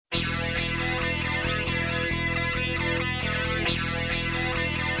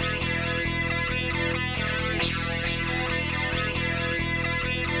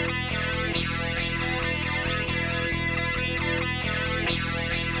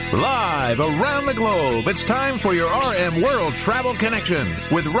Live around the globe, it's time for your RM World Travel Connection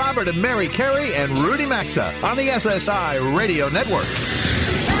with Robert and Mary Carey and Rudy Maxa on the SSI Radio Network.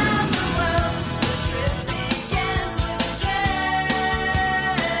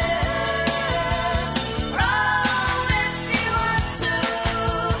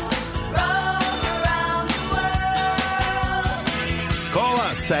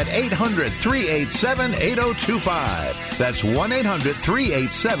 At 800-387-8025. That's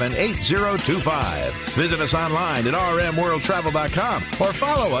 1-800-387-8025. Visit us online at RMWorldTravel.com or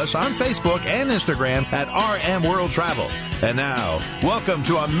follow us on Facebook and Instagram at RMWorldTravel. And now, welcome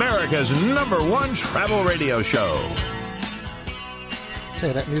to America's #1 travel radio show.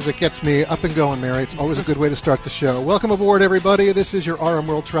 Hey, that music gets me up and going, Mary. It's always a good way to start the show. Welcome aboard, everybody. This is your RM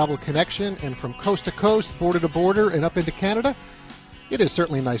World Travel Connection, and from coast to coast, border to border, and up into Canada, it is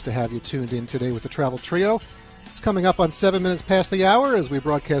certainly nice to have you tuned in today with the Travel Trio. It's coming up on 7 minutes past the hour as we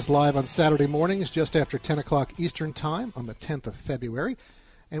broadcast live on Saturday mornings just after 10 o'clock Eastern Time on the 10th of February.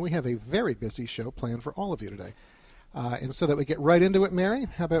 And we have a very busy show planned for all of you today. And so that we get right into it, Mary,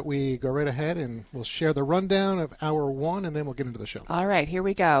 how about we go right ahead and we'll share the rundown of Hour 1 and then we'll get into the show. All right, here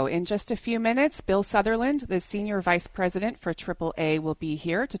we go. In just a few minutes, Bill Sutherland, the Senior Vice President for AAA, will be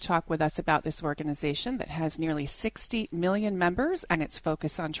here to talk with us about this organization that has nearly 60 million members and its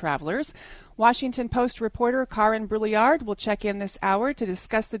focus on travelers. Washington Post reporter Karin Brulliard will check in this hour to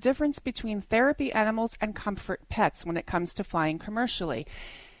discuss the difference between therapy animals and comfort pets when it comes to flying commercially.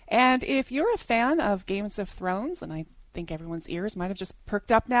 And if you're a fan of Games of Thrones, and I think everyone's ears might have just perked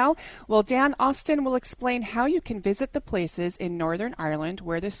up now, well, Dan Austin will explain how you can visit the places in Northern Ireland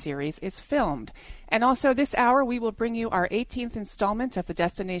where the series is filmed. And also this hour, we will bring you our 18th installment of the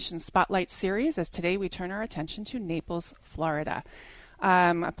Destination Spotlight series, as today we turn our attention to Naples, Florida.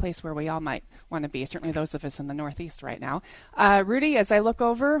 A place where we all might want to be, certainly those of us in the Northeast right now. Rudy, as I look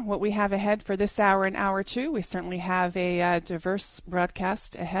over what we have ahead for this hour and Hour 2, we certainly have a diverse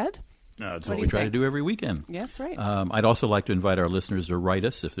broadcast ahead. That's what we try to do every weekend. Yes, right. I'd also like to invite our listeners to write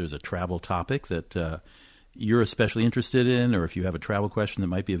us if there's a travel topic that you're especially interested in, or if you have a travel question that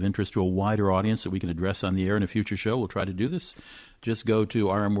might be of interest to a wider audience that we can address on the air in a future show. We'll try to do this. Just go to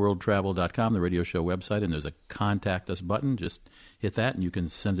RMWorldTravel.com, the radio show website, and there's a Contact Us button. Just hit that, and you can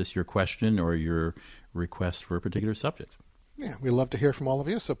send us your question or your request for a particular subject. Yeah, we love to hear from all of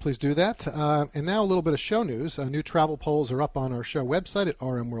you, so please do that. And now a little bit of show news. New travel polls are up on our show website at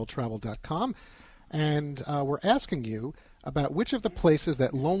RMWorldTravel.com, and we're asking you about which of the places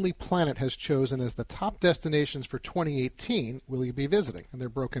that Lonely Planet has chosen as the top destinations for 2018 will you be visiting. And they're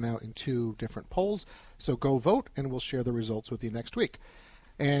broken out in 2 different polls, so go vote, and we'll share the results with you next week.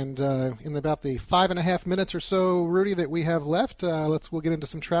 And in about the 5.5 minutes or so, Rudy, that we have left, we'll get into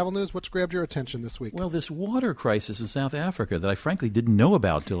some travel news. What's grabbed your attention this week? Well, this water crisis in South Africa that I frankly didn't know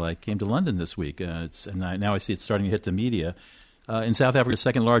about till I came to London this week. Now I see it's starting to hit the media. In South Africa's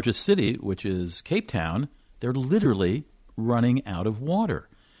second largest city, which is Cape Town, they're literally running out of water.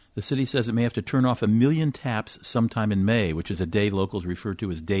 The city says it may have to turn off 1 million taps sometime in May, which is a day locals refer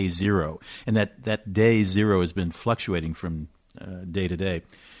to as Day Zero. And that Day Zero has been fluctuating from day to day.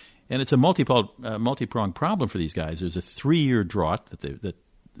 And it's a multi-pronged problem for these guys. There's a 3-year drought that they've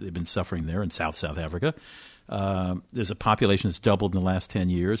been suffering there in South Africa. There's a population that's doubled in the last 10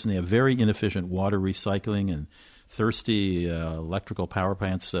 years, and they have very inefficient water recycling and thirsty electrical power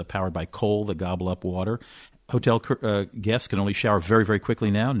plants powered by coal that gobble up water. Hotel guests can only shower very, very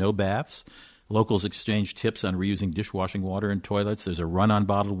quickly now, no baths. Locals exchange tips on reusing dishwashing water in toilets. There's a run on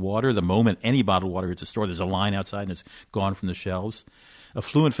bottled water. The moment any bottled water hits a store, there's a line outside and it's gone from the shelves.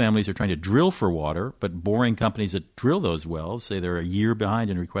 Affluent families are trying to drill for water, but boring companies that drill those wells say they're a year behind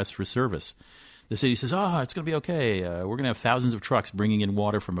in requests for service. The city says, it's going to be okay. We're going to have thousands of trucks bringing in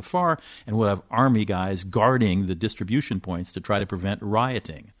water from afar, and we'll have army guys guarding the distribution points to try to prevent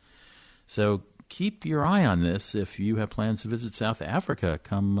rioting. So keep your eye on this if you have plans to visit South Africa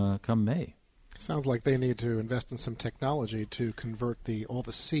come May. Sounds like they need to invest in some technology to convert all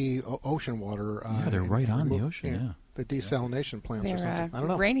the ocean water. They're right on the ocean, the desalination plants or something. I don't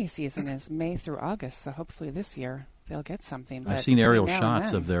know. Rainy season is May through August, so hopefully this year they'll get something. But I've seen aerial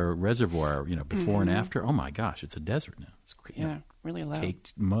shots of their reservoir, before and after. Oh my gosh, it's a desert now. It's really low.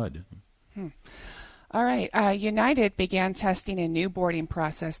 Caked mud. All right. United began testing a new boarding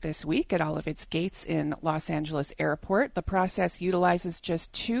process this week at all of its gates in Los Angeles Airport. The process utilizes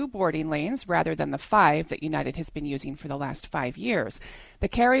just 2 boarding lanes rather than the 5 that United has been using for the last 5 years. The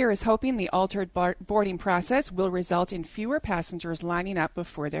carrier is hoping the altered boarding process will result in fewer passengers lining up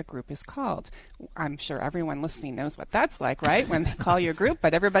before their group is called. I'm sure everyone listening knows what that's like, right? When they call your group,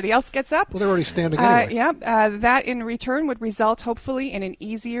 but everybody else gets up. Well, they're already standing anyway. That in return would result, hopefully, in an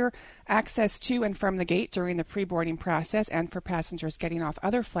easier access to and from the gate during the pre-boarding process and for passengers getting off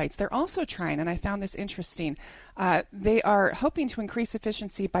other flights. They're also trying, and I found this interesting, they are hoping to increase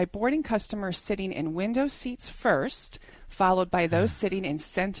efficiency by boarding customers sitting in window seats first, followed by those sitting in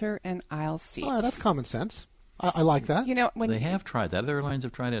center and aisle seats. Oh, that's common sense. I like that. You know, when they have tried that. Other airlines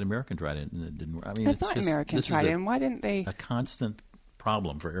have tried it. American tried it, and it didn't work. I mean, I thought American tried it, and why didn't they? A constant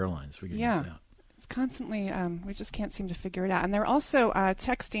problem for airlines figuring this out. It's constantly, we just can't seem to figure it out. And they're also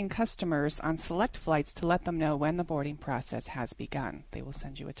texting customers on select flights to let them know when the boarding process has begun. They will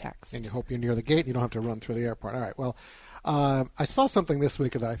send you a text. And you hope you're near the gate. You don't have to run through the airport. All right, well, I saw something this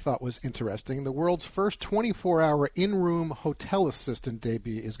week that I thought was interesting. The world's first 24-hour in-room hotel assistant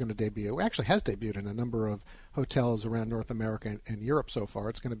is going to debut. It actually has debuted in a number of hotels around North America and Europe so far.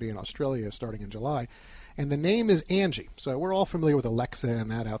 It's going to be in Australia starting in July. And the name is Angie. So we're all familiar with Alexa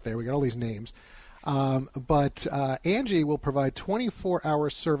and that out there. We got all these names. But Angie will provide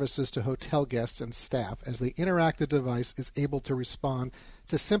 24-hour services to hotel guests and staff as the interactive device is able to respond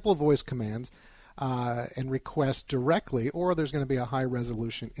to simple voice commands and requests directly, or there's going to be a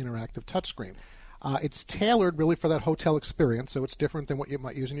high-resolution interactive touchscreen. It's tailored really for that hotel experience, so it's different than what you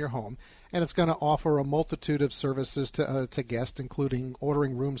might use in your home, and it's going to offer a multitude of services to guests, including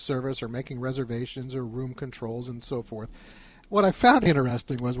ordering room service or making reservations or room controls and so forth. What I found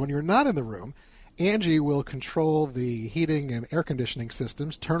interesting was when you're not in the room, Angie will control the heating and air conditioning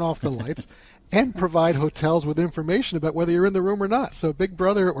systems, turn off the lights, and provide hotels with information about whether you're in the room or not. So Big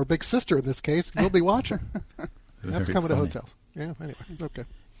Brother, or Big Sister in this case, will be watching. That's coming to hotels. Yeah, anyway, okay.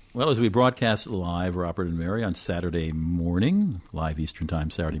 Well, as we broadcast live, Robert and Mary, on Saturday morning, live Eastern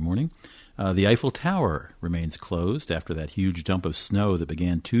Time Saturday morning, the Eiffel Tower remains closed after that huge dump of snow that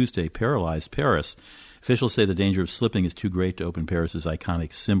began Tuesday paralyzed Paris. Officials say the danger of slipping is too great to open Paris's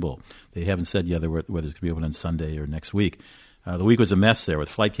iconic symbol. They haven't said yet whether it's going to be open on Sunday or next week. The week was a mess there with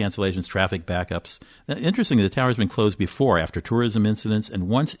flight cancellations, traffic backups. Interestingly, the tower has been closed before after tourism incidents and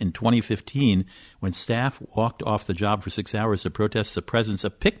once in 2015 when staff walked off the job for 6 hours to protest the presence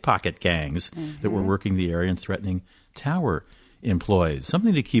of pickpocket gangs that were working the area and threatening tower employees.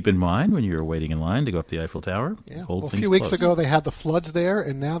 Something to keep in mind when you're waiting in line to go up the Eiffel Tower. Yeah. Well, a few weeks ago they had the floods there,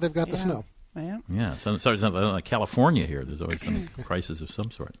 and now they've got the snow. Yeah, so it's not like California here. There's always some crisis of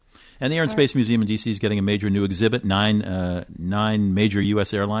some sort. And the Air and Space Museum in D.C. is getting a major new exhibit. Nine major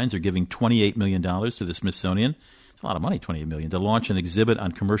U.S. airlines are giving $28 million to the Smithsonian. It's a lot of money, $28 million, to launch an exhibit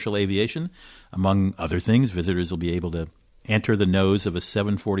on commercial aviation. Among other things, visitors will be able to enter the nose of a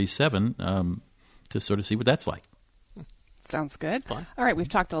 747 to sort of see what that's like. Sounds good. Fun. All right, we've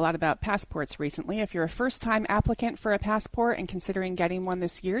talked a lot about passports recently. If you're a first-time applicant for a passport and considering getting one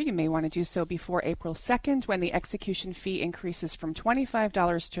this year, you may want to do so before April 2nd when the execution fee increases from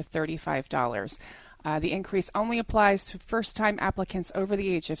 $25 to $35. The increase only applies to first-time applicants over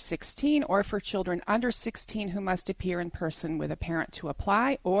the age of 16 or for children under 16 who must appear in person with a parent to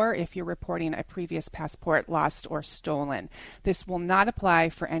apply, or if you're reporting a previous passport lost or stolen. This will not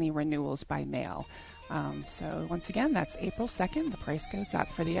apply for any renewals by mail. So once again, that's April 2nd. The price goes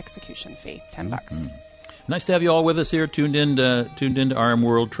up for the execution fee, $10. Nice to have you all with us here, tuned into RM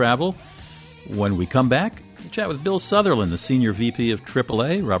World Travel. When we come back, we'll chat with Bill Sutherland, the Senior VP of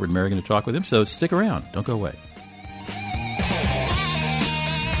AAA. Robert and Mary are going to talk with him, so stick around. Don't go away.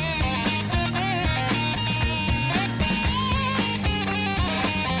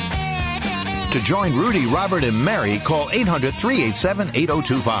 To join Rudy, Robert, and Mary, call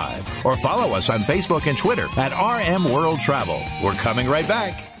 800-387-8025 or follow us on Facebook and Twitter at RMWorldTravel. We're coming right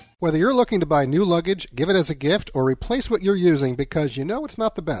back. Whether you're looking to buy new luggage, give it as a gift, or replace what you're using because you know it's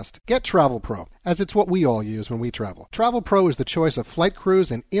not the best, get Travel Pro, as it's what we all use when we travel. Travel Pro is the choice of flight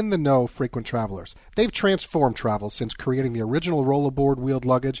crews and in-the-know frequent travelers. They've transformed travel since creating the original rollerboard wheeled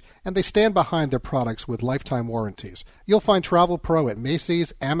luggage, and they stand behind their products with lifetime warranties. You'll find Travel Pro at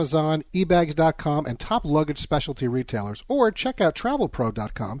Macy's, Amazon, ebags.com, and top luggage specialty retailers, or check out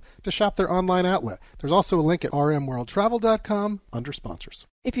travelpro.com to shop their online outlet. There's also a link at rmworldtravel.com under sponsors.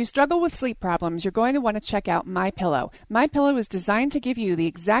 If you struggle with sleep problems, you're going to want to check out MyPillow. MyPillow is designed to give you the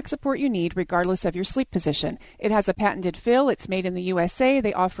exact support you need regardless of your sleep position. It has a patented fill. It's made in the USA.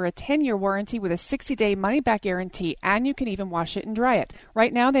 They offer a 10-year warranty with a 60-day money-back guarantee, and you can even wash it and dry it.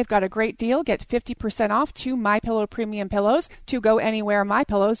 Right now, they've got a great deal. Get 50% off 2 MyPillow premium pillows. 2 Go Anywhere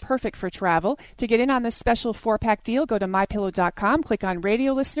MyPillows, perfect for travel. To get in on this special 4-pack deal, go to MyPillow.com, click on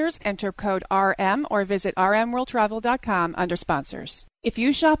Radio Listeners, enter code RM, or visit RMWorldTravel.com under sponsors. If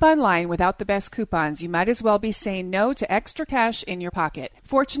you shop online without the best coupons, you might as well be saying no to extra cash in your pocket.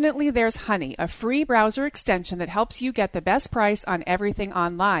 Fortunately, there's Honey, a free browser extension that helps you get the best price on everything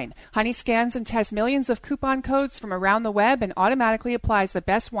online. Honey scans and tests millions of coupon codes from around the web and automatically applies the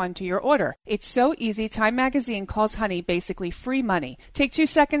best one to your order. It's so easy, Time Magazine calls Honey basically free money. Take 2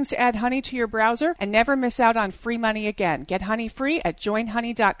 seconds to add Honey to your browser and never miss out on free money again. Get Honey free at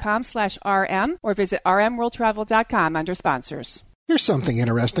joinhoney.com/RM or visit RMWorldTravel.com under sponsors. Here's something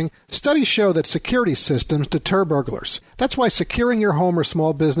interesting. Studies show that security systems deter burglars. That's why securing your home or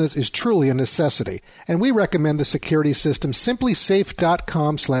small business is truly a necessity. And we recommend the security system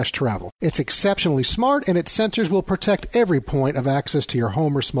simplysafe.com/travel. It's exceptionally smart, and its sensors will protect every point of access to your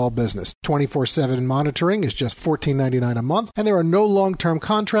home or small business. 24/7 monitoring is just $14.99 a month, and there are no long-term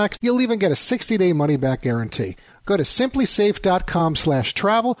contracts. You'll even get a 60-day money-back guarantee. Go to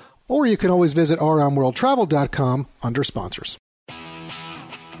simplysafe.com/travel, or you can always visit RMWorldTravel.com under sponsors.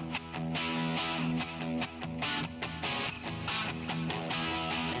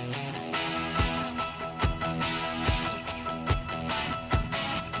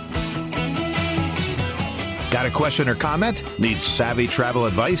 Got a question or comment? Need savvy travel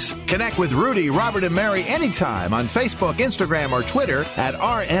advice? Connect with Rudy, Robert, and Mary anytime on Facebook, Instagram, or Twitter at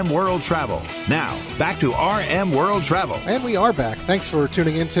RMWorldTravel. Now, back to RM World Travel. And we are back. Thanks for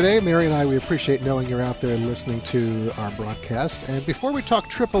tuning in today. Mary and I, we appreciate knowing you're out there listening to our broadcast. And before we talk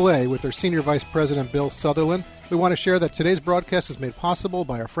AAA with their Senior Vice President, Bill Sutherland, we want to share that today's broadcast is made possible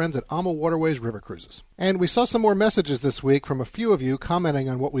by our friends at AMA Waterways River Cruises. And we saw some more messages this week from a few of you commenting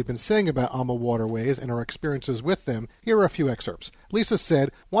on what we've been saying about AMA Waterways and our experiences with them. Here are a few excerpts. Lisa said,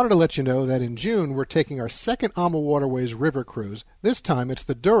 wanted to let you know that in June we're taking our second AMA Waterways River Cruise. This time it's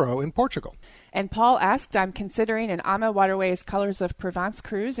the Douro in Portugal. And Paul asked, I'm considering an AMA Waterways Colors of Provence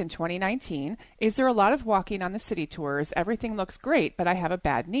cruise in 2019. Is there a lot of walking on the city tours? Everything looks great, but I have a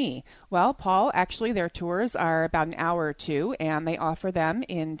bad knee. Well, Paul, actually their tours are about an hour or two, and they offer them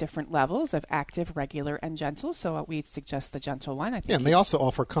in different levels of active, regular, and gentle. So we suggest the gentle one. I think. Yeah, and they also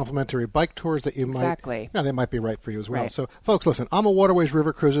offer complimentary bike tours that you they might be right for you as well. Right. So, folks, listen, AMA Waterways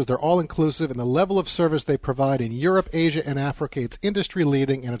River Cruises, they're all inclusive, and the level of service they provide in Europe, Asia, and Africa, it's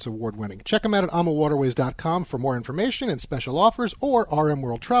industry-leading, and it's award-winning. Check them out at AMAWaterways.com for more information and special offers, or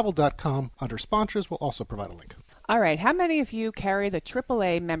RMWorldTravel.com under sponsors will also provide a link. All right. How many of you carry the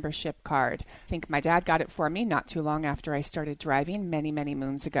AAA membership card? I think my dad got it for me not too long after I started driving many, many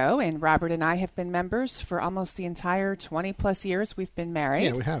moons ago. And Robert and I have been members for almost the entire 20-plus years we've been married.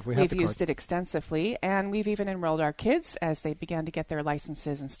 Yeah, we have. We've used it extensively, and we've even enrolled our kids as they began to get their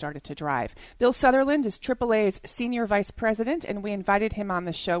licenses and started to drive. Bill Sutherland is AAA's Senior Vice President, and we invited him on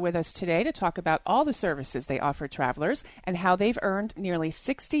the show with us today to talk about all the services they offer travelers and how they've earned nearly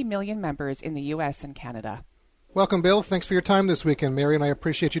 60 million members in the U.S. and Canada. Welcome, Bill. Thanks for your time this weekend. Mary and I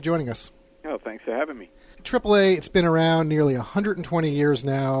appreciate you joining us. Oh, thanks for having me. AAA, it's been around nearly 120 years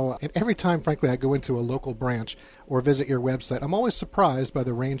now, and every time, frankly, I go into a local branch or visit your website, I'm always surprised by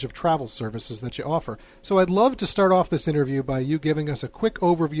the range of travel services that you offer. So I'd love to start off this interview by you giving us a quick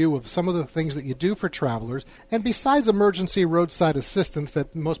overview of some of the things that you do for travelers, and besides emergency roadside assistance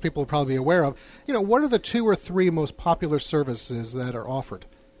that most people are probably aware of, what are the 2 or 3 most popular services that are offered?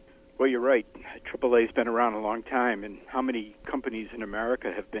 Well, you're right. AAA's been around a long time, and how many companies in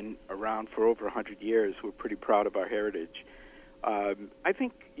America have been around for over 100 years? We're pretty proud of our heritage. I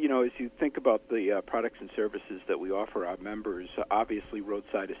think, as you think about the products and services that we offer our members, obviously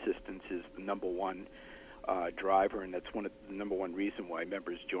roadside assistance is the number one driver, and that's the number one reason why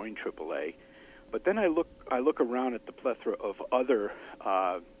members join AAA. But then I look around at the plethora of other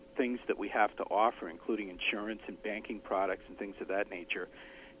things that we have to offer, including insurance and banking products and things of that nature.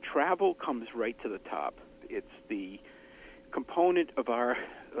 Travel comes right to the top. It's the component of our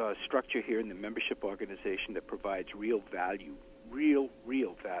structure here in the membership organization that provides real value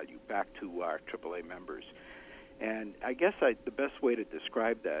back to our AAA members. And I guess the best way to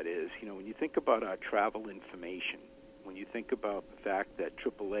describe that is, when you think about our travel information, when you think about the fact that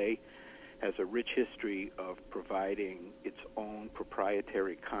AAA has a rich history of providing its own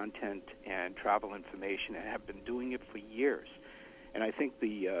proprietary content and travel information and have been doing it for years. And I think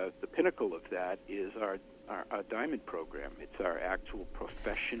the pinnacle of that is our Diamond program. It's our actual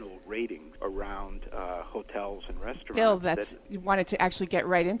professional rating around hotels and restaurants. Bill, you wanted to actually get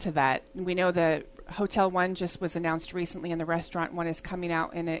right into that. We know the Hotel One just was announced recently, and the Restaurant One is coming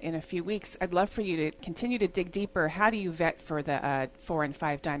out in a few weeks. I'd love for you to continue to dig deeper. How do you vet for the 4 and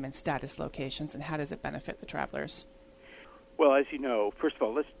 5 Diamond status locations, and how does it benefit the travelers? Well, as you know, first of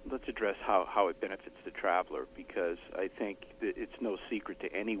all, let's address how it benefits the traveler, because I think that it's no secret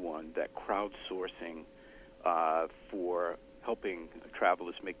to anyone that crowdsourcing for helping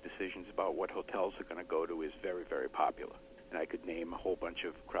travelers make decisions about what hotels they're going to go to is very, very popular. And I could name a whole bunch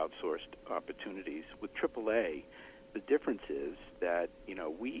of crowdsourced opportunities. With AAA, the difference is that,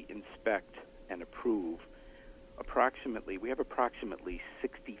 we inspect and approve we have approximately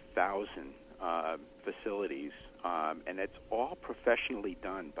 60,000 facilities, and it's all professionally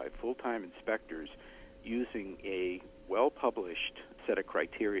done by full-time inspectors using a well-published set of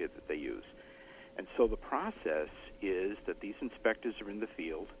criteria that they use. And so the process is that these inspectors are in the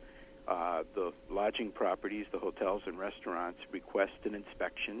field. The lodging properties, the hotels and restaurants request an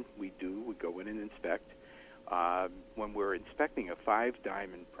inspection. We go in and inspect. When we're inspecting a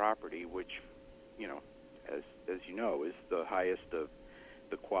 5-diamond property, which, as you know, is the highest of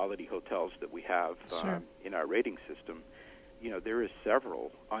the quality hotels that we have Sure. In our rating system, there is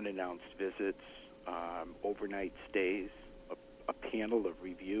several unannounced visits, overnight stays, a panel of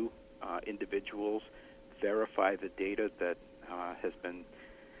review individuals, verify the data that has been,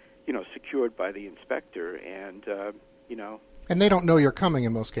 secured by the inspector, and, And they don't know you're coming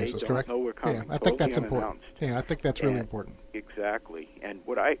in most cases, correct? They don't know we're coming. Yeah, I think that's Totally important. unannounced. Yeah, I think that's really important. Exactly. And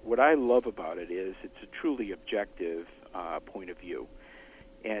what I love about it is it's a truly objective point of view.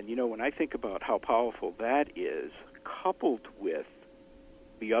 And, when I think about how powerful that is, coupled with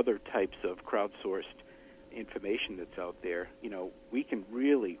the other types of crowdsourced information that's out there, we can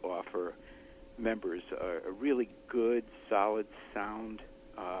really offer members a really good, solid, sound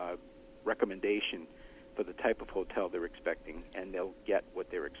recommendation for the type of hotel they're expecting, and they'll get what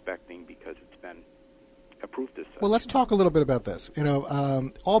they're expecting because it's been approved as such. Well, let's talk a little bit about this.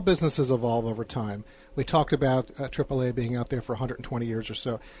 All businesses evolve over time. We talked about AAA being out there for 120 years or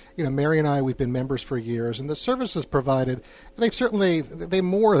so. Mary and I, we've been members for years, and the services provided, they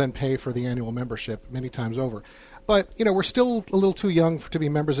more than pay for the annual membership many times over. But, we're still a little too young to be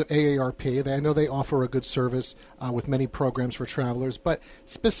members of AARP. I know they offer a good service with many programs for travelers. But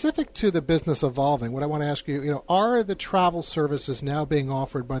specific to the business evolving, what I want to ask you, are the travel services now being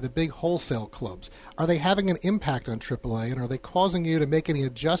offered by the big wholesale clubs? Are they having an impact on AAA, and are they causing you to make any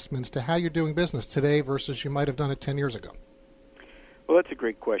adjustments to how you're doing business today versus you might have done it 10 years ago? Well, that's a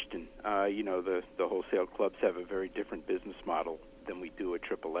great question. The wholesale clubs have a very different business model than we do at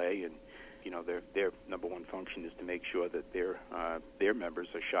AAA, and their number one function is to make sure that their members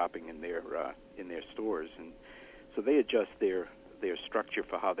are shopping in their stores, and so they adjust their structure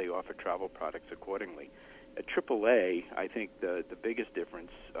for how they offer travel products accordingly. At AAA, I think the biggest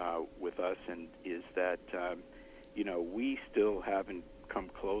difference with us is that we still haven't come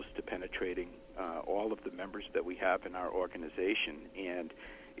close to penetrating all of the members that we have in our organization, and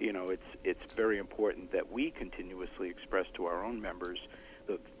it's very important that we continuously express to our own members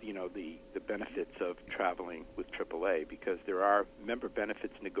the benefits of traveling with AAA, because there are member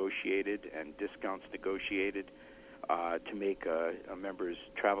benefits negotiated and discounts negotiated to make a member's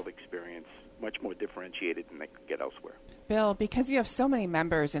travel experience much more differentiated than they could get elsewhere. Bill, because you have so many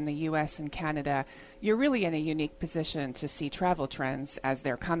members in the U.S. and Canada, you're really in a unique position to see travel trends as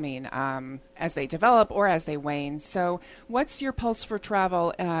they're coming, as they develop or as they wane. So what's your pulse for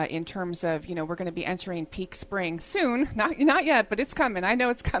travel in terms of, we're going to be entering peak spring soon, not yet, but it's coming. I know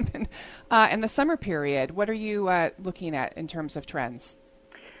it's coming. And the summer period, what are you looking at in terms of trends?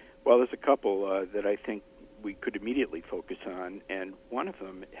 Well, there's a couple that I think we could immediately focus on, and one of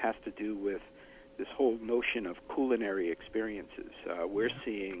them has to do with this whole notion of culinary experiences. We're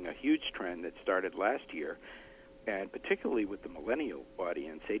seeing a huge trend that started last year, and particularly with the millennial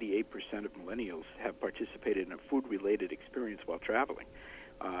audience. 88% of millennials have participated in a food-related experience while traveling,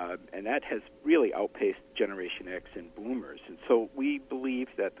 and that has really outpaced Generation X and Boomers. And so we believe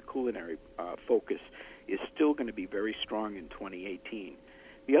that the culinary focus is still going to be very strong in 2018.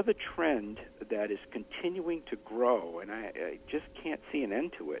 The other trend that is continuing to grow, and I just can't see an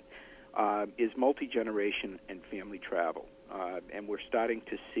end to it, is multi-generation and family travel. And we're starting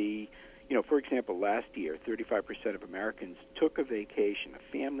to see, for example, last year, 35% of Americans took a vacation,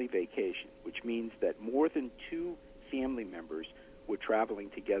 a family vacation, which means that more than 2 family members were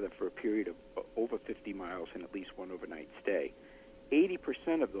traveling together for a period of over 50 miles and at least one overnight stay.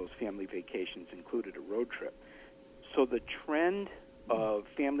 80% of those family vacations included a road trip. So the trend of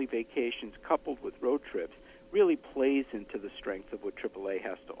family vacations coupled with road trips really plays into the strength of what AAA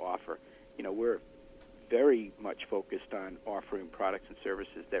has to offer. We're very much focused on offering products and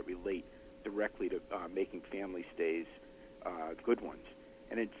services that relate directly to making family stays good ones.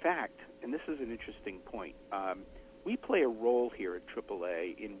 And in fact, and this is an interesting point, we play a role here at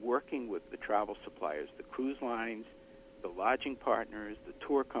AAA in working with the travel suppliers, the cruise lines, the lodging partners, the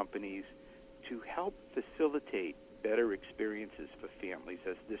tour companies, to help facilitate better experiences for families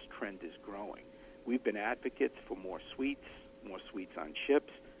as this trend is growing. We've been advocates for more suites, more suites on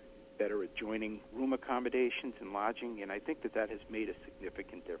ships, better adjoining room accommodations and lodging, and I think that has made a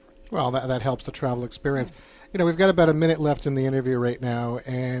significant difference. Well, that helps the travel experience. We've got about a minute left in the interview right now,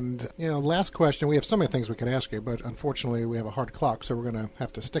 and, last question. We have so many things we could ask you, but unfortunately we have a hard clock, so we're going to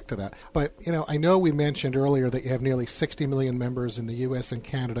have to stick to that. But, I know we mentioned earlier that you have nearly 60 million members in the U.S. and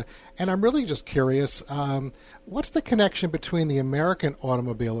Canada, and I'm really just curious, what's the connection between the American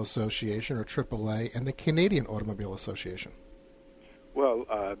Automobile Association, or AAA, and the Canadian Automobile Association? Well,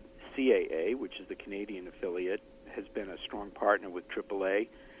 CAA, which is the Canadian affiliate, has been a strong partner with AAA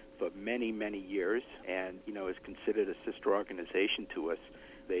for many, many years, and is considered a sister organization to us.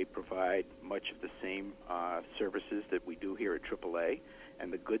 They provide much of the same services that we do here at AAA,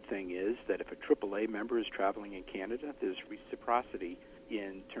 and the good thing is that if a AAA member is traveling in Canada, there's reciprocity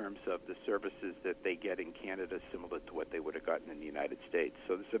in terms of the services that they get in Canada, similar to what they would have gotten in the United States.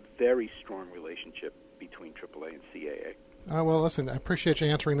 So there's a very strong relationship between AAA and CAA. Well, listen, I appreciate you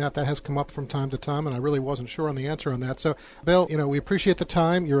answering that. That has come up from time to time, and I really wasn't sure on the answer on that. So, Bill, we appreciate the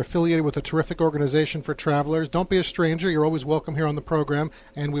time. You're affiliated with a terrific organization for travelers. Don't be a stranger. You're always welcome here on the program,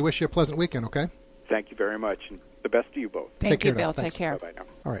 and we wish you a pleasant weekend, okay? Thank you very much, and the best to you both. Thank you, care Bill. now. Take care. Bye-bye now.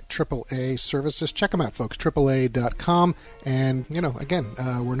 All right, AAA services. Check them out, folks. AAA.com. And again,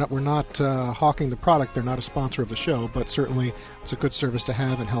 we're not hawking the product. They're not a sponsor of the show, but certainly it's a good service to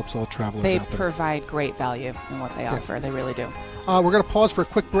have and helps all travelers They out there. provide great value in what they offer. They really do. We're going to pause for a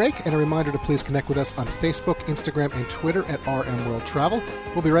quick break, and a reminder to please connect with us on Facebook, Instagram, and Twitter at RM World Travel.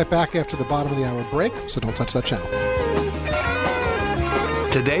 We'll be right back after the bottom of the hour break, so don't touch that channel.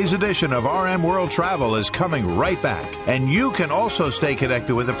 Today's edition of RM World Travel is coming right back, and you can also stay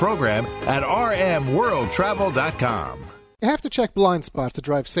connected with the program at rmworldtravel.com. You have to check blind spots to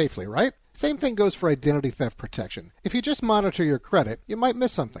drive safely, right? Same thing goes for identity theft protection. If you just monitor your credit, you might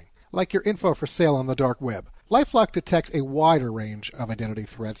miss something, like your info for sale on the dark web. LifeLock detects a wider range of identity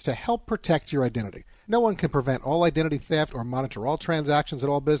threats to help protect your identity. No one can prevent all identity theft or monitor all transactions at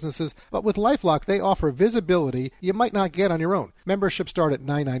all businesses, but with LifeLock, they offer visibility you might not get on your own. Membership start at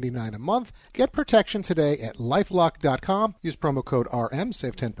 $9.99 a month. Get protection today at LifeLock.com. Use promo code RM,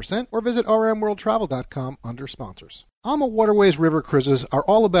 save 10%, or visit RMWorldTravel.com under sponsors. AMA Waterways River Cruises are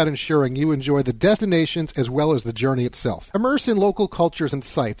all about ensuring you enjoy the destinations as well as the journey itself. Immerse in local cultures and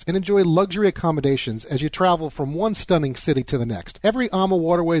sites and enjoy luxury accommodations as you travel from one stunning city to the next. Every AMA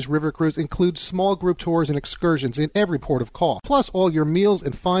Waterways River Cruise includes small group tours and excursions in every port of call, plus all your meals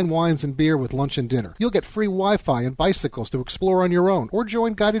and fine wines and beer with lunch and dinner. You'll get free Wi-Fi and bicycles to explore on your own, or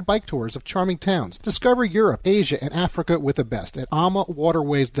join guided bike tours of charming towns. Discover Europe, Asia, and Africa with the best at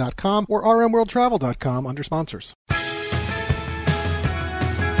amawaterways.com or rmworldtravel.com under sponsors.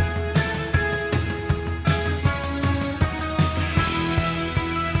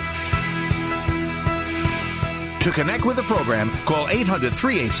 To connect with the program, call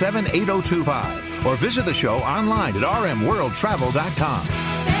 800-387-8025 or visit the show online at rmworldtravel.com.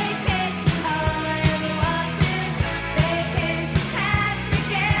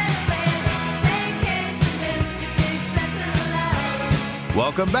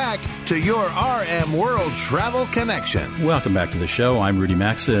 Welcome back to your RM World Travel Connection. Welcome back to the show. I'm Rudy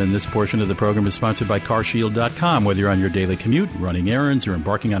Maxa, and this portion of the program is sponsored by CarShield.com. Whether you're on your daily commute, running errands, or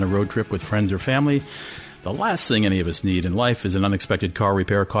embarking on a road trip with friends or family, the last thing any of us need in life is an unexpected car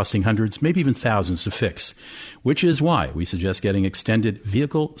repair costing hundreds, maybe even thousands to fix, which is why we suggest getting extended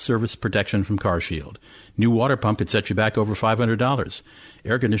vehicle service protection from CarShield. New water pump could set you back over $500.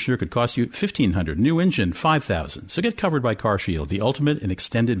 Air conditioner could cost you $1,500. New engine, $5,000. So get covered by CarShield, the ultimate in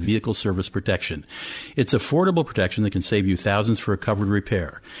extended vehicle service protection. It's affordable protection that can save you thousands for a covered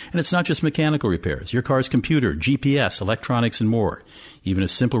repair. And it's not just mechanical repairs. Your car's computer, GPS, electronics, and more. Even a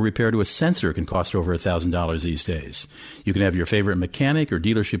simple repair to a sensor can cost over $1,000 these days. You can have your favorite mechanic or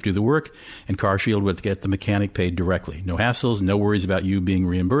dealership do the work, and CarShield will get the mechanic paid directly. No hassles, no worries about you being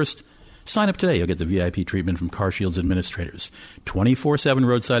reimbursed. Sign up today. You'll get the VIP treatment from CarShield's administrators. 24/7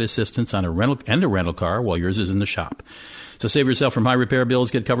 roadside assistance on a rental car while yours is in the shop. So save yourself from high repair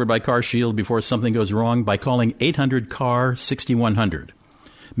bills. Get covered by CarShield before something goes wrong by calling 800-CAR-6100.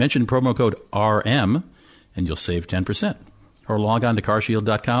 Mention promo code RM, and you'll save 10%. Or log on to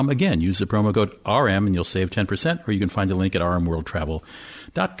carshield.com. Again, use the promo code RM, and you'll save 10%. Or you can find a link at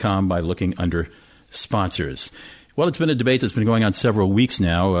rmworldtravel.com by looking under sponsors. Well, it's been a debate that's been going on several weeks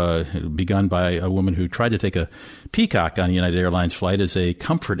now, begun by a woman who tried to take a peacock on a United Airlines flight as a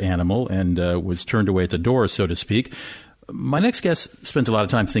comfort animal and was turned away at the door, so to speak. My next guest spends a lot of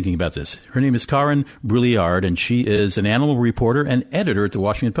time thinking about this. Her name is Karin Brulliard, and she is an animal reporter and editor at the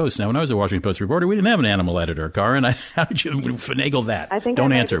Washington Post. Now, when I was a Washington Post reporter, we didn't have an animal editor. Karin, how did you finagle that? I think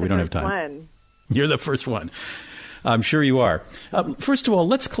don't I answer. We don't have time. One. You're the first one. I'm sure you are. First of all,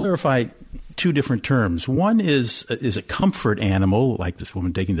 let's clarify two different terms. One is a comfort animal, like this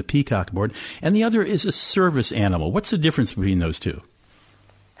woman taking the peacock aboard, and the other is a service animal. What's the difference between those two?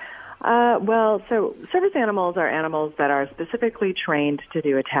 So service animals are animals that are specifically trained to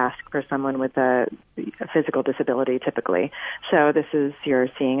do a task for someone with a physical disability, typically. So this is your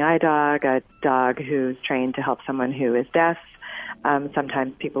seeing eye dog, a dog who's trained to help someone who is deaf,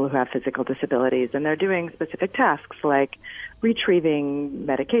 sometimes people who have physical disabilities, and they're doing specific tasks like retrieving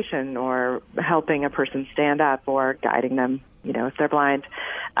medication or helping a person stand up or guiding them, if they're blind.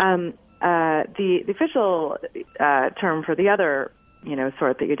 The official term for the other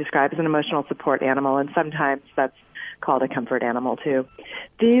sort that you describe as an emotional support animal, and sometimes that's called a comfort animal too.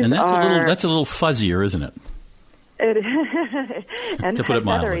 And that's a little fuzzier, isn't it? And to put it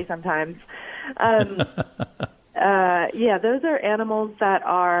mildly, feathery sometimes. Those are animals that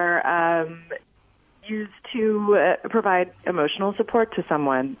are used to provide emotional support to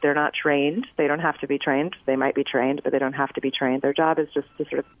someone. They're not trained. They don't have to be trained. They might be trained, but they don't have to be trained. Their job is just to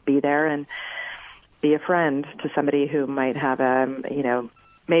sort of be there and be a friend to somebody who might have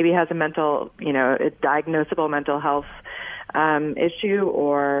maybe has a mental, a diagnosable mental health issue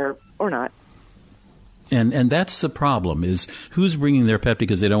or not. And that's the problem, is who's bringing their pet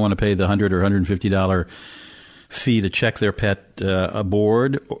because they don't want to pay the $100 or $150 fee to check their pet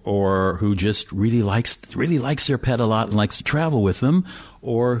aboard, or who just really likes their pet a lot and likes to travel with them,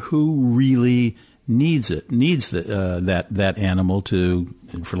 or who really needs that animal to,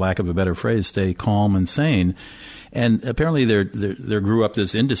 for lack of a better phrase, stay calm and sane. And apparently there grew up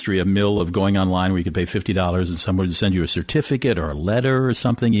this industry, a mill of going online where you could pay $50 and someone would send you a certificate or a letter or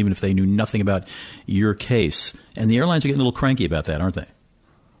something, even if they knew nothing about your case. And the airlines are getting a little cranky about that, aren't they?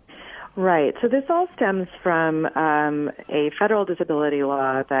 Right. So this all stems from a federal disability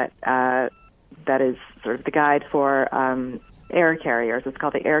law that is sort of the guide for air carriers. It's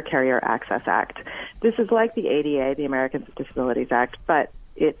called the Air Carrier Access Act. This is like the ADA, the Americans with Disabilities Act, but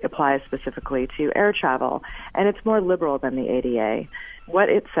it applies specifically to air travel, and it's more liberal than the ADA. What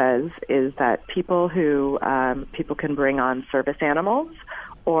it says is that people can bring on service animals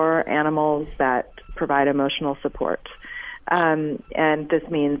or animals that provide emotional support. And this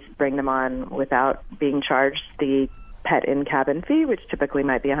means bring them on without being charged the pet in-cabin fee, which typically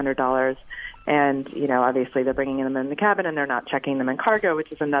might be $100. And, obviously they're bringing them in the cabin and they're not checking them in cargo,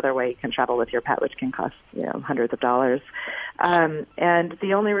 which is another way you can travel with your pet, which can cost, hundreds of dollars. And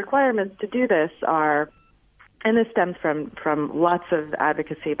the only requirements to do this are, and this stems from lots of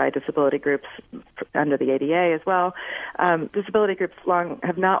advocacy by disability groups under the ADA as well. Disability groups long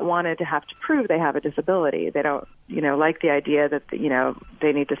have not wanted to have to prove they have a disability. They don't, like the idea that,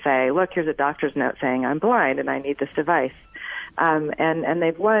 they need to say, look, here's a doctor's note saying I'm blind and I need this device. And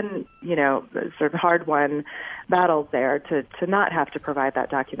they've won, sort of hard-won battles there to not have to provide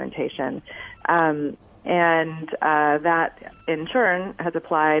that documentation. That, in turn, has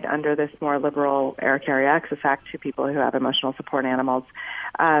applied under this more liberal Air Carrier Access Act to people who have emotional support animals.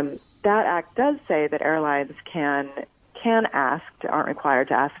 That act does say that airlines can ask, aren't required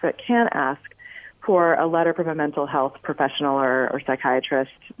to ask, but can ask for a letter from a mental health professional or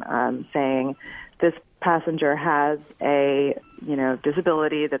psychiatrist saying this passenger has a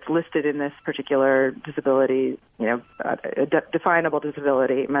disability that's listed in this particular disability, a definable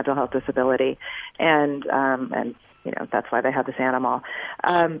disability, mental health disability, and that's why they have this animal.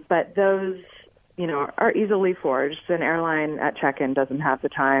 But those are easily forged. An airline at check-in doesn't have the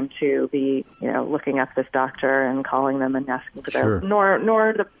time to be looking up this doctor and calling them and asking for their nor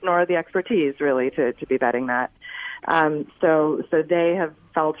the expertise really to be vetting that. So they have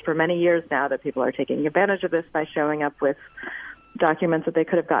felt for many years now that people are taking advantage of this by showing up with documents that they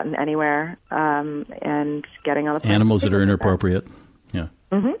could have gotten anywhere and getting on the plane. Animals that are inappropriate. Yeah.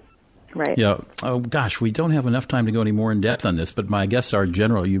 Mm-hmm. Right. Yeah. Oh, gosh, we don't have enough time to go any more in depth on this, but my guests are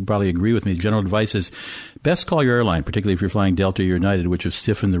general. You probably agree with me. General advice is best call your airline, particularly if you're flying Delta or United, which have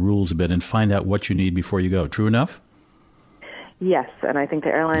stiffened the rules a bit, and find out what you need before you go. True enough? Yes, and I think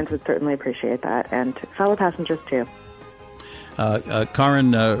the airlines would certainly appreciate that, and fellow passengers too.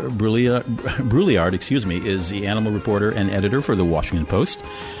 Karin Brulliard, is the animal reporter and editor for the Washington Post.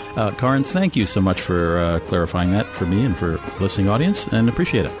 Karin, thank you so much for clarifying that for me and for listening audience, and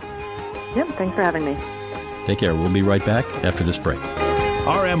appreciate it. Yep, thanks for having me. Take care. We'll be right back after this break.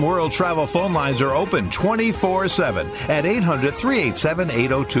 RM World Travel phone lines are open 24/7 at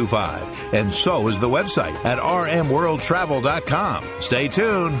 800-387-8025. And so is the website at rmworldtravel.com. Stay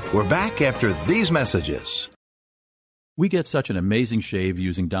tuned. We're back after these messages. We get such an amazing shave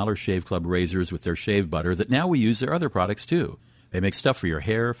using Dollar Shave Club razors with their shave butter that now we use their other products too. They make stuff for your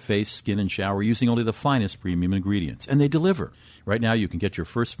hair, face, skin, and shower using only the finest premium ingredients. And they deliver. Right now, you can get your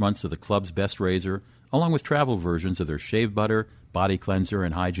first months of the club's best razor, along with travel versions of their shave butter, body cleanser,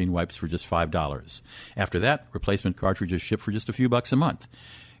 and hygiene wipes for just $5. After that, replacement cartridges ship for just a few bucks a month.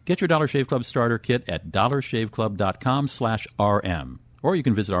 Get your Dollar Shave Club starter kit at dollarshaveclub.com/RM. Or you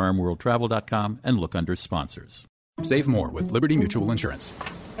can visit RMWorldTravel.com and look under sponsors. Save more with Liberty Mutual Insurance.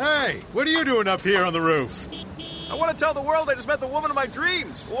 Hey, what are you doing up here on the roof? I want to tell the world I just met the woman of my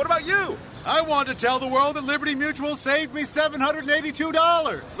dreams. Well, what about you? I want to tell the world that Liberty Mutual saved me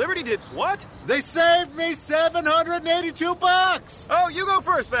 $782. Liberty did what? They saved me $782. Oh, you go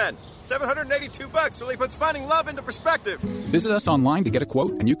first then. $782 really puts finding love into perspective. Visit us online to get a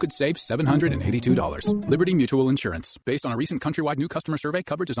quote, and you could save $782. Liberty Mutual Insurance. Based on a recent countrywide new customer survey,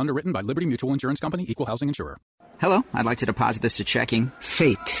 coverage is underwritten by Liberty Mutual Insurance Company, Equal Housing Insurer. Hello, I'd like to deposit this to checking.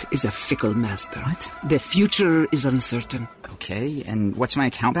 Fate is a fickle master. What? The future is uncertain. Okay, and what's my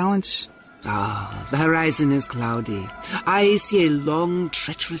account balance? The horizon is cloudy. I see a long,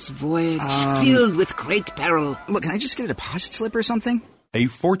 treacherous voyage filled with great peril. Look, can I just get a deposit slip or something? A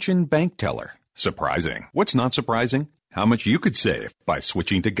fortune bank teller. Surprising. What's not surprising? How much you could save by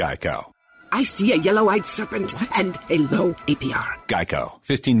switching to Geico. I see a yellow-eyed serpent and a low APR. Geico.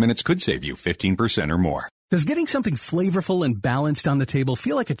 15 minutes could save you 15% or more. Does getting something flavorful and balanced on the table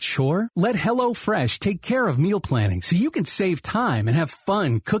feel like a chore? Let HelloFresh take care of meal planning so you can save time and have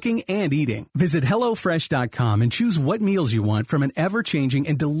fun cooking and eating. Visit HelloFresh.com and choose what meals you want from an ever-changing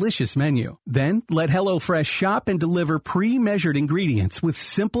and delicious menu. Then, let HelloFresh shop and deliver pre-measured ingredients with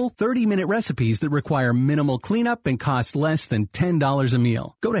simple 30-minute recipes that require minimal cleanup and cost less than $10 a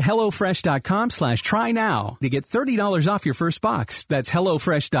meal. Go to HelloFresh.com/try now to get $30 off your first box. That's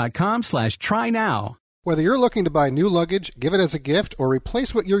HelloFresh.com/try now. Whether you're looking to buy new luggage, give it as a gift, or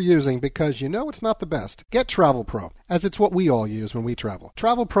replace what you're using because you know it's not the best, get Travel Pro, as it's what we all use when we travel.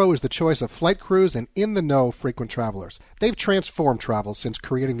 Travel Pro is the choice of flight crews and in-the-know frequent travelers. They've transformed travel since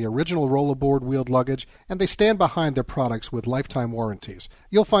creating the original rollerboard wheeled luggage, and they stand behind their products with lifetime warranties.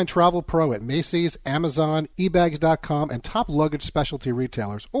 You'll find Travel Pro at Macy's, Amazon, ebags.com, and top luggage specialty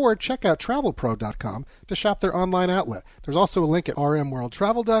retailers, or check out travelpro.com to shop their online outlet. There's also a link at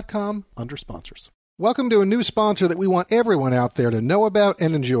rmworldtravel.com under sponsors. Welcome to a new sponsor that we want everyone out there to know about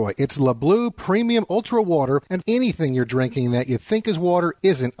and enjoy. It's Le Bleu Premium Ultra Water, and anything you're drinking that you think is water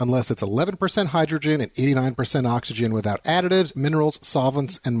isn't unless it's 11% hydrogen and 89% oxygen without additives, minerals,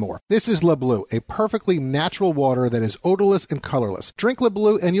 solvents, and more. This is Le Bleu, a perfectly natural water that is odorless and colorless. Drink Le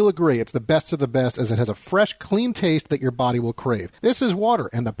Bleu and you'll agree it's the best of the best, as it has a fresh, clean taste that your body will crave. This is water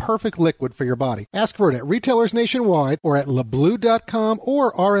and the perfect liquid for your body. Ask for it at retailers nationwide or at lebleu.com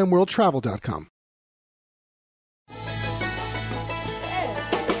or rmworldtravel.com.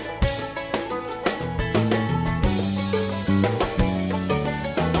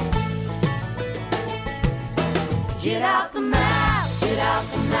 Get out the map,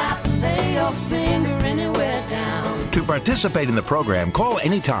 and lay your finger anywhere down. To participate in the program, call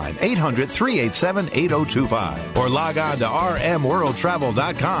anytime, 800-387-8025, or log on to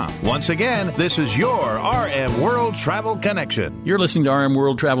rmworldtravel.com. Once again, this is your RM World Travel Connection. You're listening to RM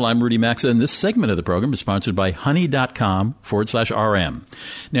World Travel. I'm Rudy Maxa, and this segment of the program is sponsored by honey.com/RM.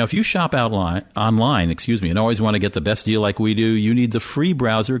 Now, if you shop online, and always want to get the best deal like we do, you need the free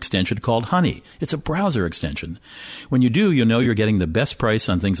browser extension called Honey. It's a browser extension. When you do, you'll know you're getting the best price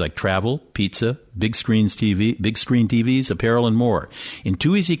on things like travel, pizza, big screen TVs, apparel, and more. In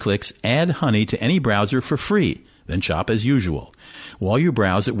 2 easy clicks, add Honey to any browser for free. Then shop as usual. While you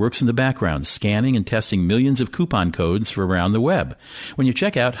browse, it works in the background, scanning and testing millions of coupon codes for around the web. When you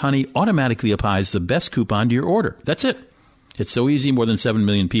check out, Honey automatically applies the best coupon to your order. That's it. It's so easy, more than 7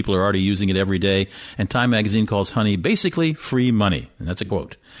 million people are already using it every day, and Time Magazine calls Honey basically free money. And that's a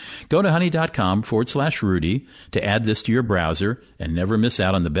quote. Go to honey.com/Rudy to add this to your browser and never miss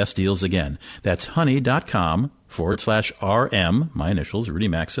out on the best deals again. That's honey.com/RM, my initials, Rudy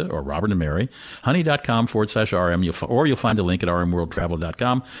Maxa, or Robert and Mary, honey.com/RM, or you'll find a link at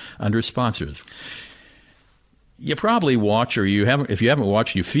rmworldtravel.com under sponsors. You probably watch, or if you haven't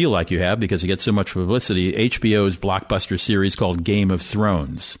watched, you feel like you have because it gets so much publicity, HBO's blockbuster series called Game of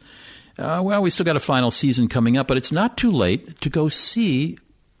Thrones. Well, we still got a final season coming up, but it's not too late to go see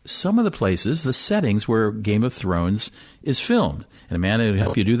some of the places, the settings where Game of Thrones is filmed. And a man who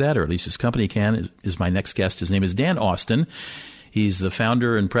help you do that, or at least his company can, is my next guest. His name is Dan Austin. He's the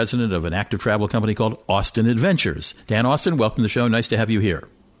founder and president of an active travel company called Austin Adventures. Dan Austin, welcome to the show. Nice to have you here.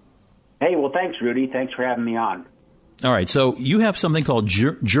 Hey, well, thanks, Rudy. Thanks for having me on. All right, so you have something called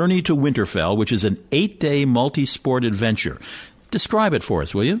Journey to Winterfell, which is an 8-day multi-sport adventure. Describe it for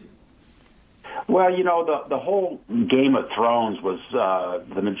us, will you? Well, the whole Game of Thrones was,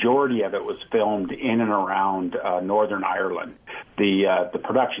 the majority of it was filmed in and around Northern Ireland. The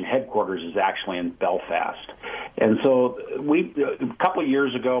production headquarters is actually in Belfast. And so a couple of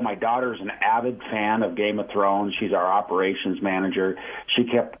years ago, my daughter's an avid fan of Game of Thrones. She's our operations manager. She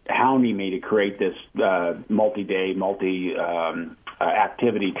kept hounding me to create this multi-day,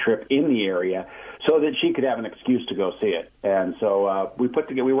 activity trip in the area so that she could have an excuse to go see it. And so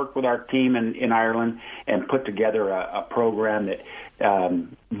we worked with our team in Ireland and put together a program that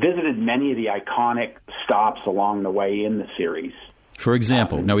visited many of the iconic stops along the way in the series. For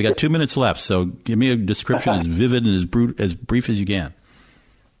example, now we got 2 minutes left, so give me a description as vivid and as brief as you can.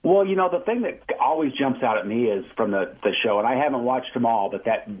 Well, the thing that always jumps out at me is from the show, and I haven't watched them all, but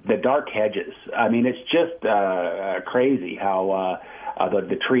the dark hedges. I mean, it's just crazy how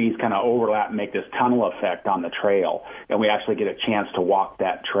the trees kind of overlap and make this tunnel effect on the trail, and we actually get a chance to walk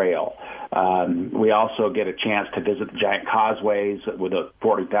that trail. We also get a chance to visit the giant causeways with the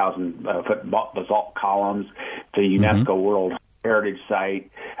 40,000-foot basalt columns, the UNESCO World Heritage Site.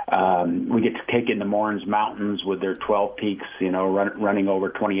 We get to take in the Mournes Mountains with their 12 peaks, running over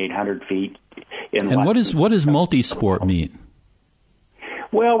 2,800 feet. And what does multi-sport mean?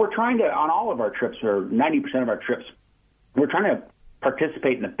 Well, we're trying to, on all of our trips, or 90% of our trips, we're trying to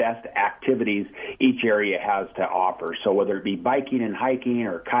participate in the best activities each area has to offer. So whether it be biking and hiking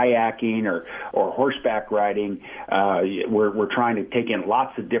or kayaking or horseback riding, we're trying to take in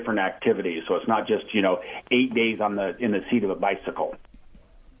lots of different activities. So it's not just, 8 days in the seat of a bicycle.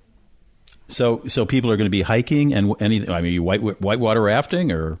 So people are going to be hiking and whitewater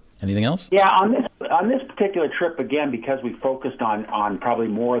rafting or anything else? Yeah, on this particular trip, again, because we focused on probably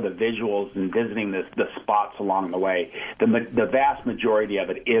more of the visuals and visiting the spots along the way, the vast majority of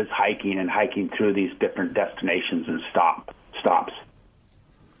it is hiking through these different destinations and stops.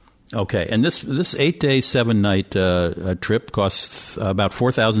 Okay, and this 8-day, 7-night trip costs about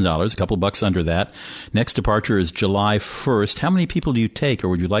 $4,000, a couple bucks under that. Next departure is July 1st. How many people do you take, or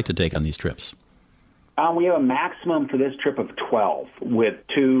would you like to take on these trips? We have a maximum for this trip of 12 with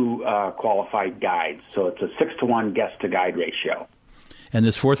 2 qualified guides. So it's a 6-to-1 guest-to-guide ratio. And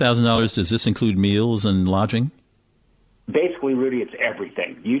this $4,000, does this include meals and lodging? Basically, Rudy, it's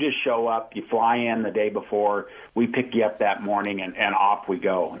everything. You just show up, you fly in the day before, we pick you up that morning, and off we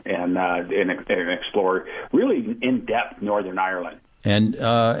go and explore really in-depth Northern Ireland.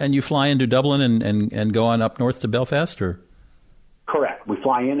 And you fly into Dublin and go on up north to Belfast, or? Correct. We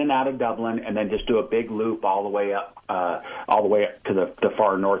fly in and out of Dublin, and then just do a big loop all the way up to the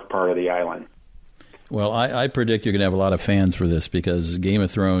far north part of the island. Well, I predict you're going to have a lot of fans for this because Game of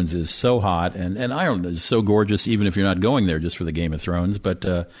Thrones is so hot, and Ireland is so gorgeous, even if you're not going there just for the Game of Thrones. But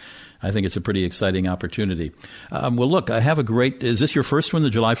I think it's a pretty exciting opportunity. Well, look, I have is this your first one, the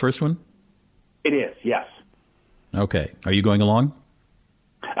July 1st one? It is, yes. Okay. Are you going along?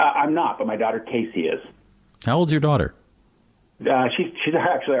 I'm not, but my daughter Casey is. How old's your daughter? She's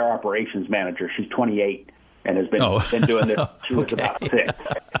actually our operations manager. She's 28 and has been doing this. She was about 6.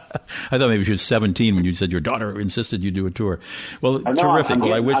 I thought maybe she was 17 when you said your daughter insisted you do a tour. Well, terrific.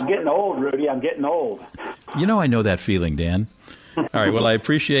 I'm getting old, Rudy. I'm getting old. I know that feeling, Dan. All right. Well, I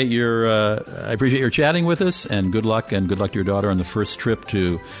appreciate your chatting with us, and good luck to your daughter on the first trip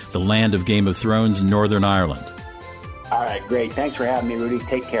to the land of Game of Thrones, Northern Ireland. All right, great. Thanks for having me, Rudy.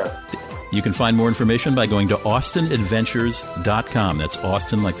 Take care. You can find more information by going to austinadventures.com. That's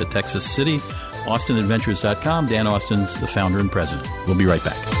Austin, like the Texas city. austinadventures.com. Dan Austin's the founder and president. We'll be right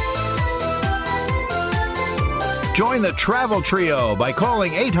back. Join the Travel Trio by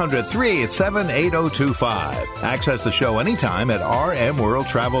calling 800-387-8025. Access the show anytime at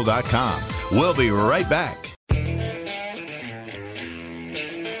RMWorldTravel.com. We'll be right back.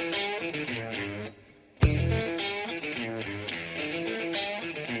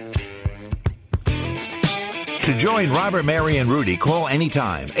 To join Robert, Mary, and Rudy, call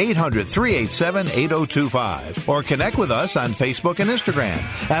anytime, 800-387-8025, or connect with us on Facebook and Instagram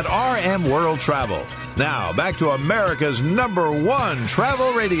at RM World Travel. Now, back to America's #1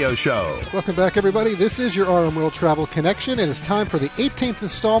 travel radio show. Welcome back, everybody. This is your RM World Travel Connection, and it's time for the 18th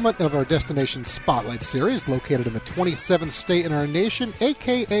installment of our Destination Spotlight series, located in the 27th state in our nation,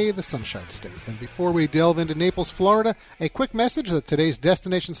 a.k.a. the Sunshine State. And before we delve into Naples, Florida, a quick message that today's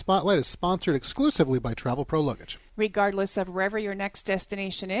Destination Spotlight is sponsored exclusively by Travel Pro Luggage. Regardless of wherever your next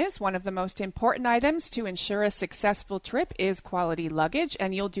destination is, one of the most important items to ensure a successful trip is quality luggage,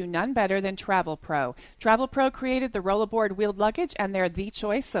 and you'll do none better than Travel Pro. Travel Pro created the rollaboard wheeled luggage, and they're the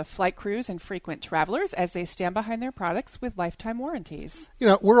choice of flight crews and frequent travelers as they stand behind their products with lifetime warranties. You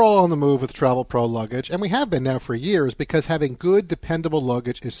know, we're all on the move with Travel Pro luggage, and we have been now for years because having good, dependable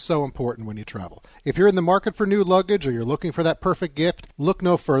luggage is so important when you travel. If you're in the market for new luggage or you're looking for that perfect gift, look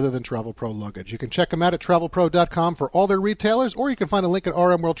no further than Travel Pro luggage. You can check them out at travelpro.com for all their retailers, or you can find a link at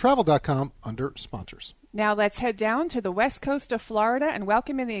rmworldtravel.com under sponsors. Now let's head down to the west coast of Florida and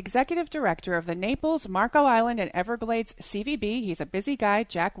welcome in the executive director of the Naples, Marco Island, and Everglades CVB. He's a busy guy,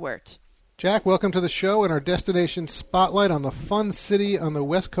 Jack Wert. Jack, welcome to the show and our destination spotlight on the fun city on the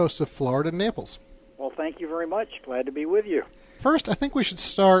west coast of Florida, Naples. Well, thank you very much. Glad to be with you. First, I think we should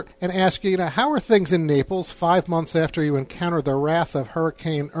start and ask you, how are things in Naples 5 months after you encountered the wrath of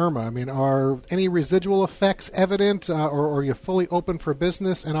Hurricane Irma? I mean, are any residual effects evident, or are you fully open for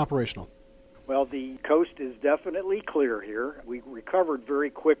business and operational? Well, the coast is definitely clear here. We recovered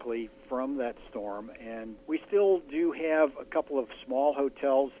very quickly from that storm, and we still do have a couple of small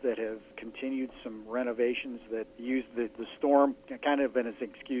hotels that have continued some renovations that use the storm kind of as an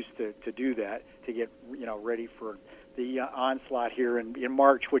excuse to do that, to get ready for the onslaught here in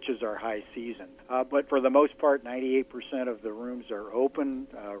March, which is our high season. But for the most part, 98% of the rooms are open,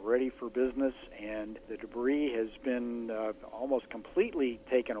 ready for business, and the debris has been almost completely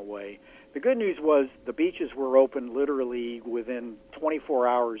taken away. The good news was the beaches were open literally within 24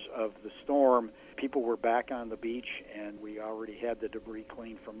 hours of the storm. People were back on the beach, and we already had the debris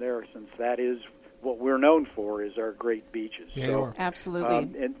cleaned from there, since that is what we're known for, is our great beaches. Yeah, so,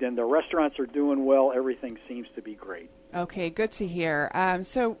 absolutely. And the restaurants are doing well. Everything seems to be great. Okay, good to hear.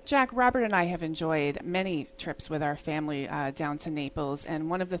 So, Jack, Robert and I have enjoyed many trips with our family down to Naples, and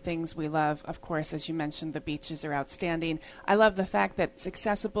one of the things we love, of course, as you mentioned, the beaches are outstanding. I love the fact that it's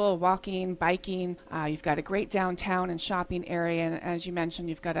accessible, walking, biking. You've got a great downtown and shopping area, and as you mentioned,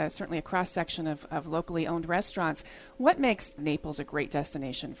 you've got certainly a cross-section of locally owned restaurants. What makes Naples a great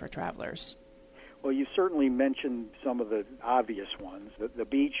destination for travelers? Well, you certainly mentioned some of the obvious ones. The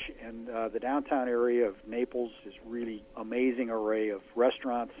beach and the downtown area of Naples is really amazing array of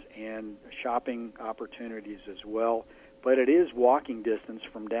restaurants and shopping opportunities as well. But it is walking distance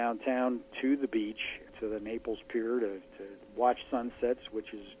from downtown to the beach, to the Naples Pier, to watch sunsets,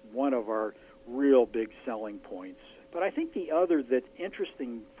 which is one of our real big selling points. But I think the other that's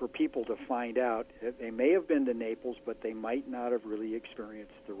interesting for people to find out, they may have been to Naples, but they might not have really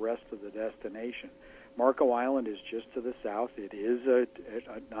experienced the rest of the destination. Marco Island is just to the south. It is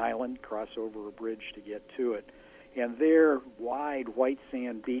an island, cross over a bridge to get to it. And their wide white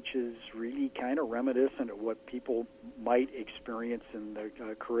sand beaches really kind of reminiscent of what people might experience in the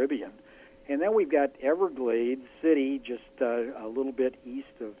Caribbean. And then we've got Everglades City, just a little bit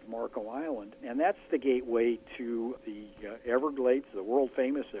east of Marco Island, and that's the gateway to the Everglades, the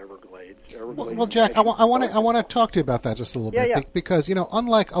world-famous Everglades. Well, Jack, I want to talk to you about that just a little bit, because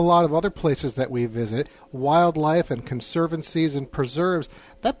unlike a lot of other places that we visit, wildlife and conservancies and preserves,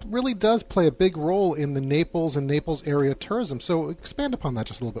 that really does play a big role in the Naples and Naples area tourism. So expand upon that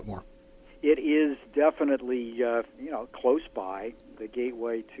just a little bit more. It is definitely close by, the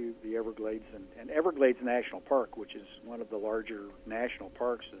gateway to the Everglades and Everglades National Park, which is one of the larger national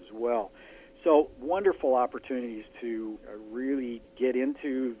parks as well. So wonderful opportunities to really get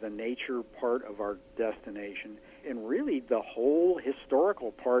into the nature part of our destination and really the whole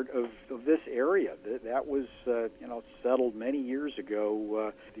historical part of this area. That was settled many years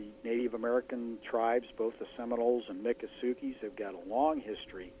ago. The Native American tribes, both the Seminoles and Miccosukees, have got a long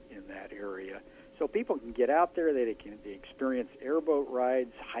history in that area. So people can get out there, they experience airboat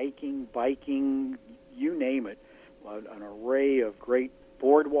rides, hiking, biking, you name it, an array of great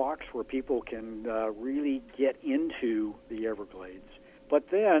boardwalks where people can really get into the Everglades. But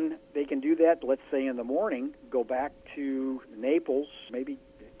then they can do that, let's say in the morning, go back to Naples, maybe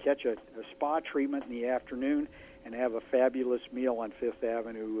catch a spa treatment in the afternoon, and have a fabulous meal on Fifth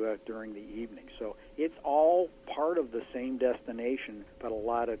Avenue during the evening. So it's all part of the same destination, but a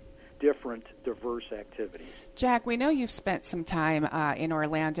lot of different, diverse activities. Jack, we know you've spent some time in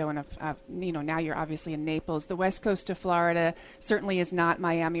Orlando, and now you're obviously in Naples. The west coast of Florida certainly is not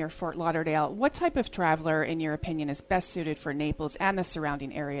Miami or Fort Lauderdale. What type of traveler, in your opinion, is best suited for Naples and the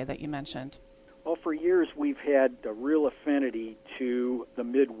surrounding area that you mentioned? Well, for years we've had a real affinity to the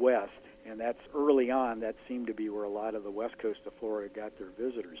Midwest, and that's early on. That seemed to be where a lot of the west coast of Florida got their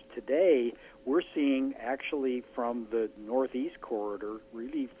visitors. Today, we're seeing actually from the northeast corridor,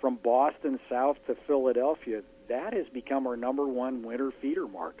 really from Boston south to Philadelphia, that has become our number one winter feeder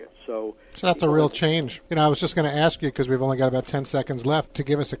market. So that's a real change. I was just going to ask you, because we've only got about 10 seconds left, to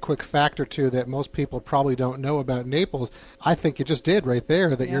give us a quick fact or two that most people probably don't know about Naples. I think you just did right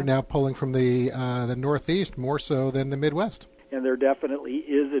there, that you're now pulling from the Northeast more so than the Midwest. And there definitely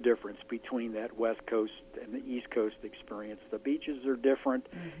is a difference between that West Coast and the East Coast experience. The beaches are different.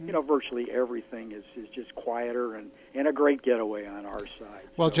 Virtually everything is just quieter and a great getaway on our side.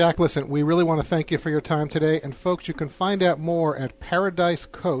 Well, Jack, listen, we really want to thank you for your time today. And, folks, you can find out more at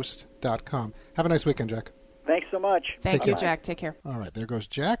paradisecoast.com. Have a nice weekend, Jack. Thanks so much. Thank you, Jack. Take care. All right, there goes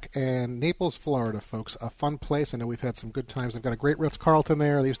Jack. And Naples, Florida, folks, a fun place. I know we've had some good times. They've got a great Ritz-Carlton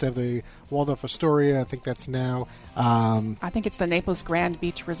there. They used to have the Waldorf Astoria. I think that's now. I think it's the Naples Grand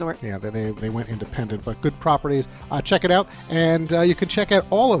Beach Resort. Yeah, they went independent, but good properties. Check it out. And you can check out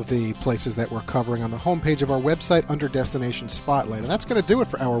all of the places that we're covering on the homepage of our website under Destination Spotlight. And that's going to do it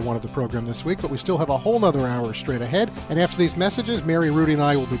for Hour 1 of the program this week, but we still have a whole other hour straight ahead. And after these messages, Mary, Rudy, and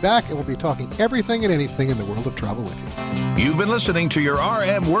I will be back, and we'll be talking everything and anything in the world of travel with you. You've been listening to your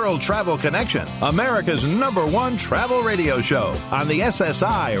RM World Travel Connection, America's #1 travel radio show on the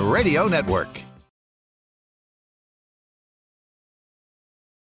SSI Radio Network.